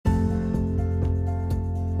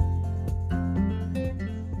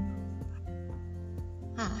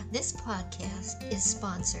This podcast is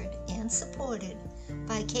sponsored and supported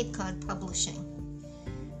by Cape Cod Publishing.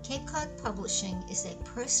 Cape Cod Publishing is a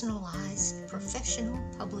personalized professional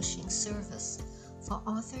publishing service for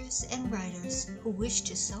authors and writers who wish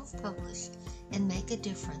to self-publish and make a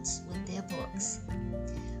difference with their books.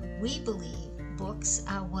 We believe books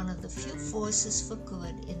are one of the few forces for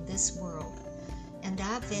good in this world, and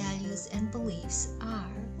our values and beliefs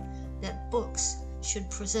are that books should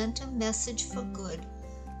present a message for good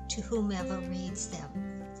to whomever reads them.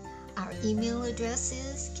 Our email address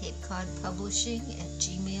is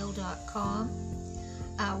capecodpublishing@gmail.com.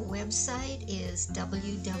 Our website is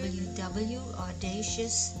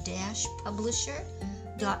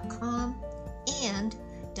www.audacious-publisher.com and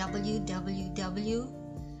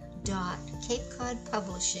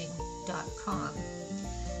www.capecodpublishing.com.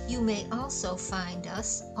 You may also find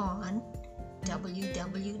us on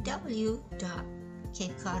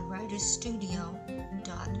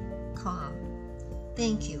www.capecodwritersstudio.com.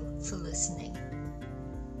 Thank you for listening.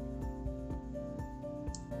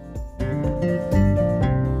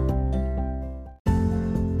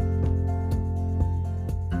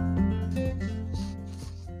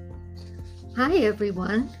 Hi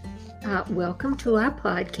everyone, welcome to our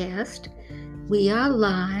podcast. We are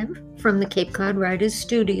live from the Cape Cod Writers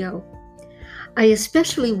Studio. I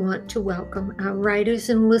especially want to welcome our writers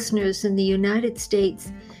and listeners in the United States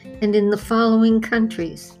and in the following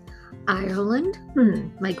countries: Ireland,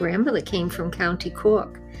 my grandmother came from County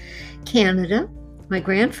Cork; Canada, my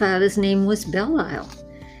grandfather's name was Belle-Isle,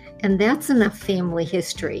 and that's enough family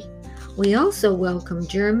history. We also welcome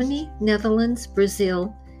Germany, Netherlands,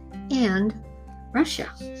 Brazil, and Russia.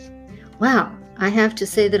 Wow, I have to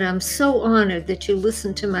say that I'm so honored that you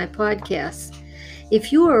listen to my podcasts.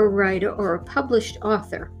 If you are a writer or a published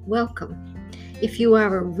author, welcome. If you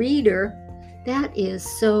are a reader, that is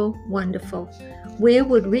so wonderful. Where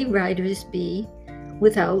would we writers be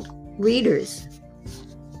without readers?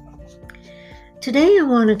 Today I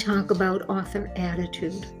want to talk about author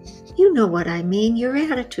attitude. You know what I mean, your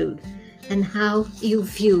attitude, and how you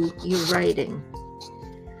view your writing.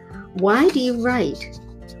 Why do you write?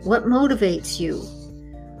 What motivates you?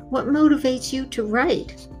 What motivates you to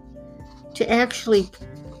write? To actually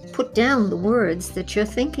put down the words that you're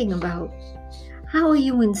thinking about? How are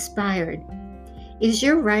you inspired? Is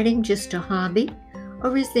your writing just a hobby,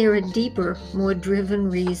 or is there a deeper, more driven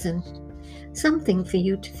reason? Something for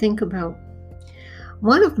you to think about.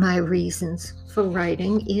 One of my reasons for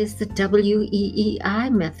writing is the WEEI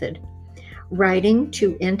method, writing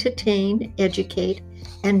to entertain, educate,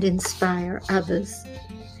 and inspire others.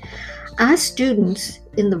 Our students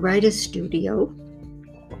in the Writers Studio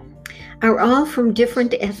are all from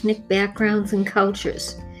different ethnic backgrounds and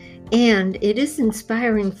cultures, and it is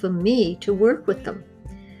inspiring for me to work with them.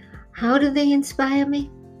 How do they inspire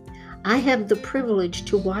me? I have the privilege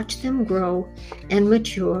to watch them grow and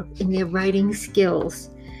mature in their writing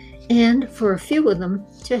skills, and for a few of them,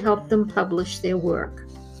 to help them publish their work.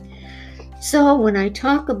 So when I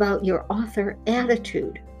talk about your author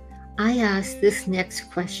attitude, I ask this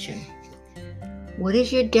next question. What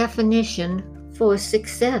is your definition for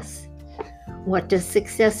success? What does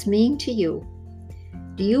success mean to you?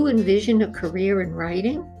 Do you envision a career in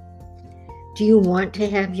writing? Do you want to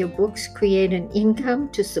have your books create an income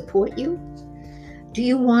to support you? Do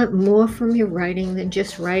you want more from your writing than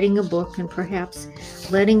just writing a book and perhaps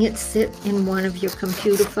letting it sit in one of your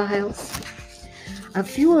computer files? A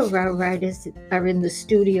few of our writers are in the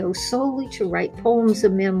studio solely to write poems or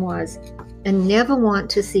memoirs and never want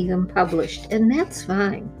to see them published, and that's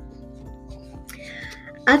fine.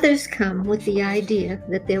 Others come with the idea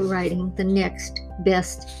that they're writing the next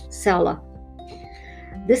best seller.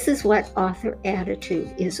 This is what author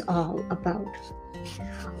attitude is all about.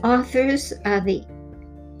 Authors on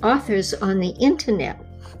the internet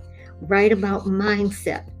write about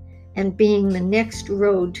mindset and being the next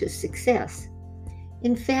road to success.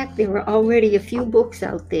 In fact, there are already a few books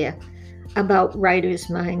out there about writers'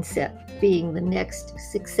 mindset being the next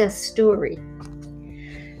success story.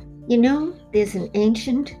 You know, there's an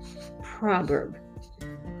ancient proverb.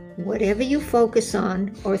 Whatever you focus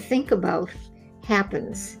on or think about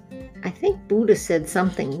happens. I think Buddha said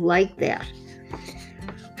something like that.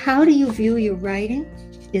 How do you view your writing?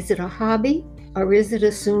 Is it a hobby, or is it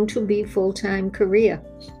a soon-to-be full-time career?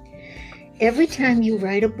 Every time you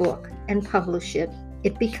write a book and publish it,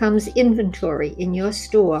 it becomes inventory in your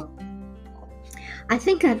store. I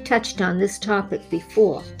think I've touched on this topic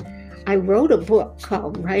before. I wrote a book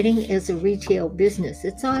called Writing as a Retail Business.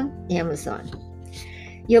 It's on Amazon.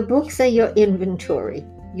 Your books are your inventory,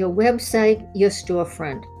 your website, your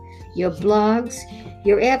storefront, your blogs,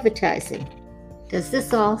 your advertising. Does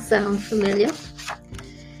this all sound familiar?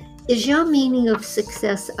 Is your meaning of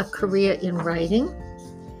success a career in writing?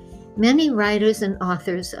 Many writers and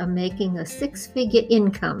authors are making a six-figure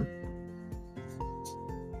income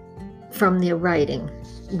from their writing.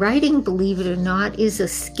 Writing, believe it or not, is a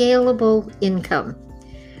scalable income.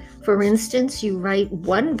 For instance, you write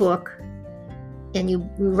one book, and you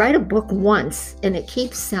write a book once, and it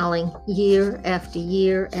keeps selling year after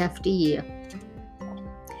year after year.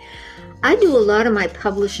 I do a lot of my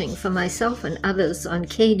publishing for myself and others on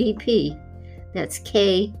KDP. That's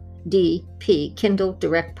KDP, Kindle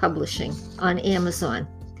Direct Publishing, on Amazon,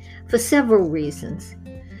 for several reasons.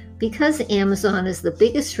 Because Amazon is the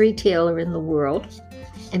biggest retailer in the world,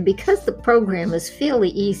 and because the program is fairly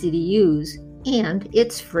easy to use, and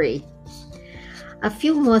it's free. A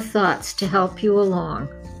few more thoughts to help you along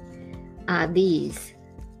are these.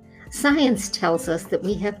 Science tells us that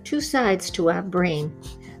we have two sides to our brain,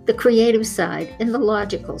 the creative side and the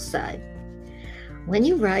logical side. When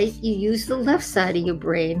you write, you use the left side of your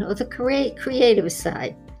brain, or the creative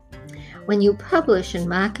side. When you publish and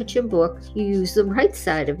market your book, you use the right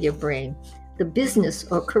side of your brain, the business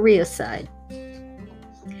or career side.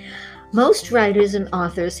 Most writers and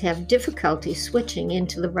authors have difficulty switching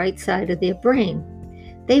into the right side of their brain.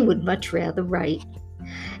 They would much rather write.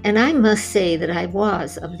 And I must say that I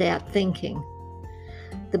was of that thinking.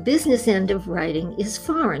 The business end of writing is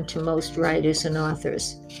foreign to most writers and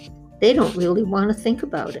authors. They don't really want to think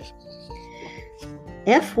about it.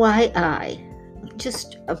 FYI,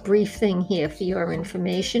 just a brief thing here for your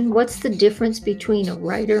information. What's the difference between a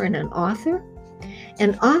writer and an author?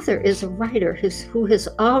 An author is a writer who has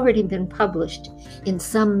already been published in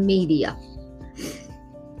some media.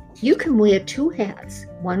 You can wear two hats,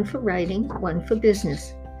 one for writing, one for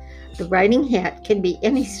business. The writing hat can be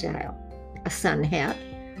any style, a sun hat,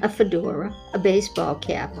 a fedora, a baseball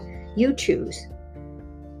cap. You choose.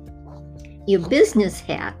 Your business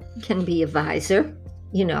hat can be a visor,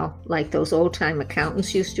 like those old-time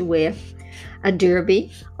accountants used to wear, a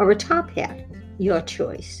derby, or a top hat. Your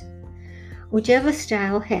choice. Whichever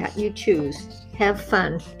style hat you choose, have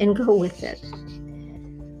fun and go with it.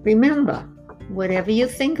 Remember, whatever you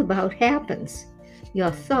think about happens.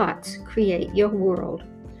 Your thoughts create your world.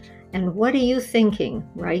 And what are you thinking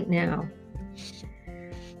right now?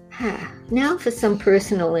 Now for some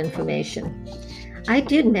personal information. I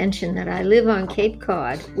did mention that I live on Cape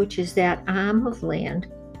Cod, which is that arm of land,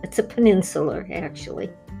 it's a peninsula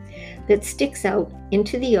actually, that sticks out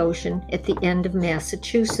into the ocean at the end of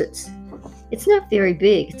Massachusetts. It's not very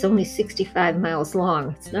big, it's only 65 miles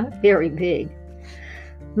long, it's not very big.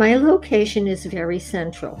 My location is very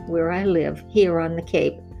central, where I live, here on the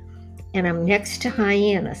Cape, and I'm next to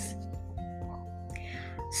Hyannis.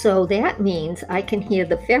 So that means I can hear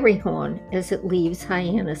the ferry horn as it leaves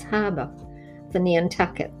Hyannis Harbor for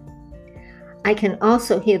Nantucket. I can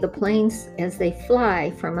also hear the planes as they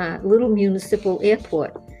fly from our little municipal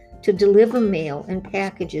airport to deliver mail and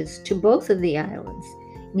packages to both of the islands,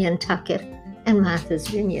 Nantucket and Martha's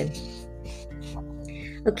Vineyard.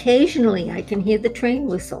 Occasionally I can hear the train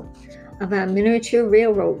whistle of our miniature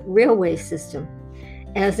railway system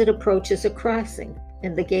as it approaches a crossing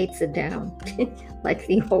and the gates are down. Like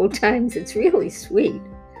the old times, it's really sweet.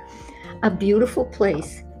 A beautiful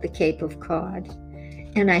place, the Cape of Cod.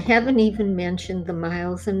 And I haven't even mentioned the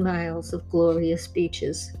miles and miles of glorious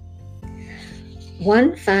beaches.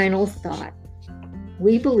 One final thought.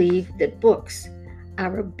 We believe that books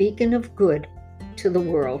are a beacon of good to the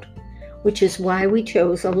world, which is why we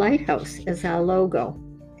chose a lighthouse as our logo.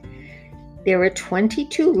 There are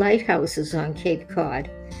 22 lighthouses on Cape Cod,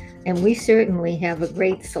 and we certainly have a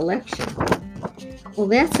great selection. Well,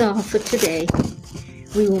 that's all for today.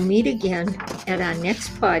 We will meet again at our next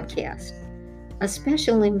podcast. A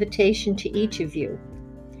special invitation to each of you.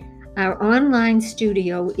 Our online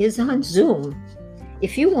studio is on Zoom.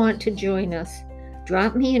 If you want to join us,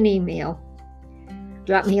 drop me an email.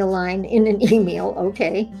 Drop me a line in an email,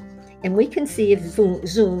 okay? And we can see if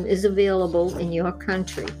Zoom is available in your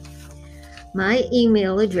country. My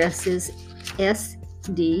email address is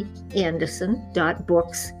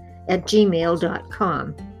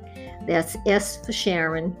sdanderson.books@gmail.com. That's S for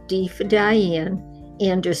Sharon, D for Diane,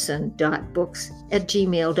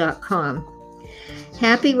 Anderson.books@gmail.com.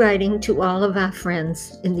 Happy writing to all of our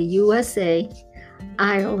friends in the USA,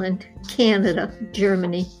 Ireland, Canada,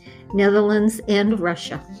 Germany, Netherlands, and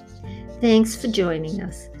Russia. Thanks for joining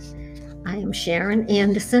us. I am Sharon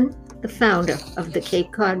Anderson, the founder of the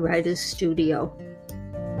Cape Cod Writers Studio.